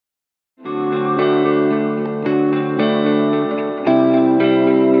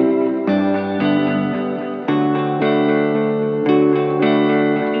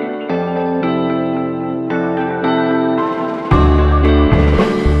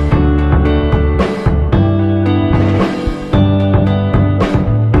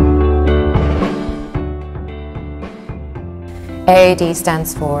AAD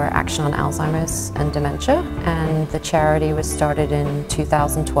stands for Action on Alzheimer's and Dementia, and the charity was started in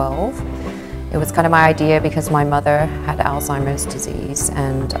 2012. It was kind of my idea because my mother had Alzheimer's disease,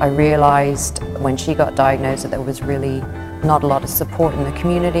 and I realized when she got diagnosed that there was really not a lot of support in the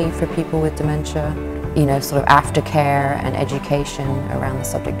community for people with dementia. You know, sort of aftercare and education around the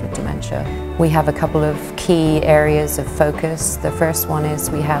subject of dementia. We have a couple of key areas of focus. The first one is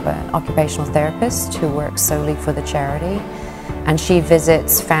we have an occupational therapist who works solely for the charity, and she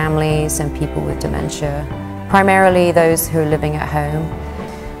visits families and people with dementia, primarily those who are living at home.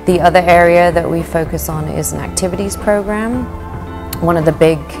 The other area that we focus on is an activities program. One of the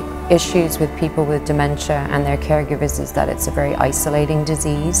big issues with people with dementia and their caregivers is that it's a very isolating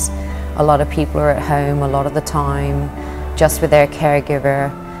disease. A lot of people are at home a lot of the time, just with their caregiver,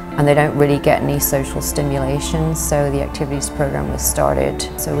 and they don't really get any social stimulation, so the activities program was started.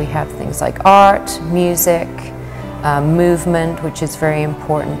 So we have things like art, music, movement, which is very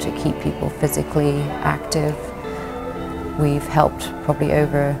important to keep people physically active. We've helped probably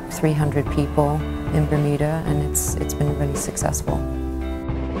over 300 people in Bermuda, and it's been really successful.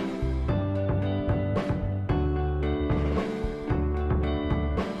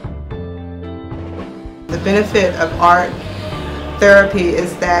 The benefit of art therapy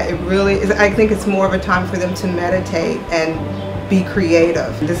is that it really is, I think it's more of a time for them to meditate and be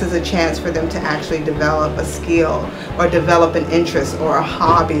creative. This is a chance for them to actually develop a skill or develop an interest or a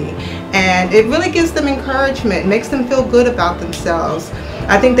hobby. And it really gives them encouragement, makes them feel good about themselves.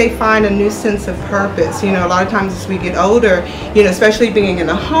 I think they find a new sense of purpose. You know, a lot of times as we get older, you know, especially being in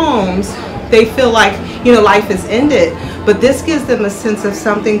the homes, they feel like, you know, life is ended. But this gives them a sense of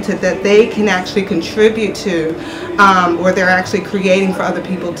something that they can actually contribute to, or they're actually creating for other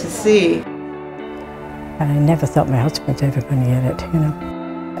people to see. I never thought my husband was ever going to get it, you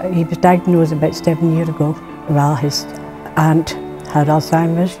know. He was diagnosed about 7 years ago. Well, his aunt had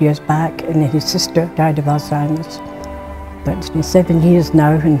Alzheimer's years back, and his sister died of Alzheimer's. But it's been 7 years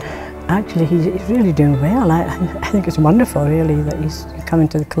now, and actually he's really doing well. I think it's wonderful, really, that he's coming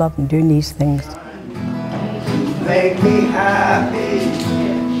to the club and doing these things. You make me happy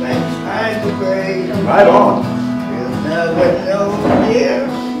when times are great. Right on. You'll never know, dear,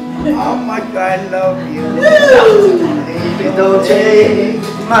 how much I love you. Baby, don't take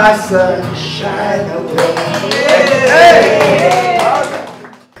my sunshine away. Hey!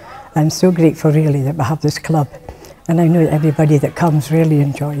 I'm so grateful, really, that we have this club. And I know that everybody that comes really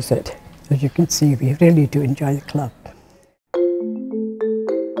enjoys it. As you can see, we really do enjoy the club.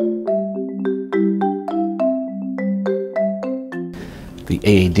 The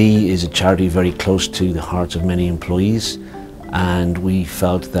AAD is a charity very close to the hearts of many employees, and we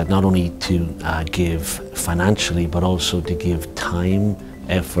felt that not only to give financially, but also to give time,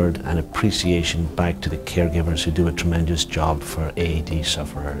 effort and appreciation back to the caregivers who do a tremendous job for AAD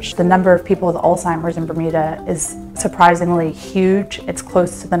sufferers. The number of people with Alzheimer's in Bermuda is surprisingly huge. It's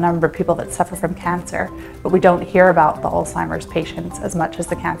close to the number of people that suffer from cancer, but we don't hear about the Alzheimer's patients as much as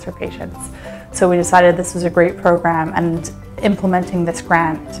the cancer patients. So we decided this was a great program, and implementing this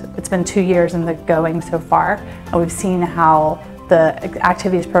grant, it's been 2 years in the going so far, and we've seen how the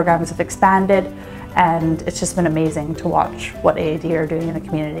activities programs have expanded, and it's just been amazing to watch what AAD are doing in the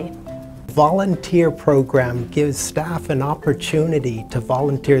community. The volunteer program gives staff an opportunity to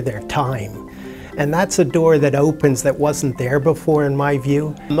volunteer their time. And that's a door that opens that wasn't there before, in my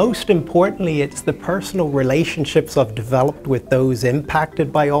view. Most importantly, it's the personal relationships I've developed with those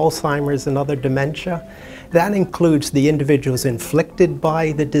impacted by Alzheimer's and other dementia. That includes the individuals inflicted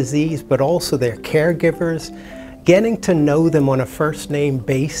by the disease, but also their caregivers, getting to know them on a first-name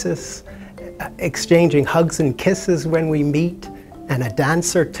basis, exchanging hugs and kisses when we meet, and a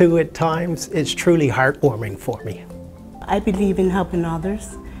dance or two at times. It's truly heartwarming for me. I believe in helping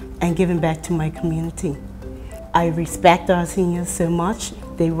others and giving back to my community. I respect our seniors so much.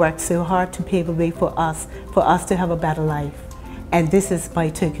 They work so hard to pave a way for us to have a better life. And this is my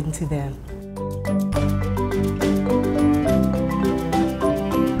token to them.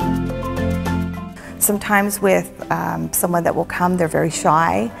 Sometimes with someone that will come, they're very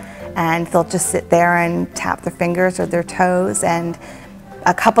shy, and they'll just sit there and tap their fingers or their toes, and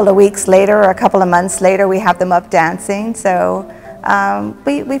a couple of weeks later or a couple of months later we have them up dancing. So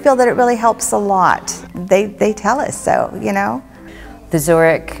we feel that it really helps a lot. They tell us so, you know. The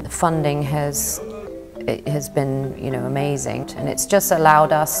Zurich funding has been, you know, amazing, and it's just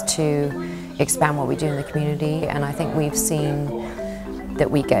allowed us to expand what we do in the community, and I think we've seen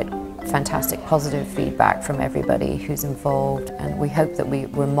that we get fantastic positive feedback from everybody who's involved, and we hope that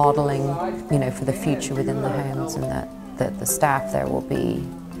we're modeling, you know, for the future within the homes, and that the staff there will be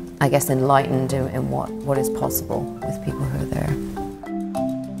I guess, enlightened in what is possible with people who are there.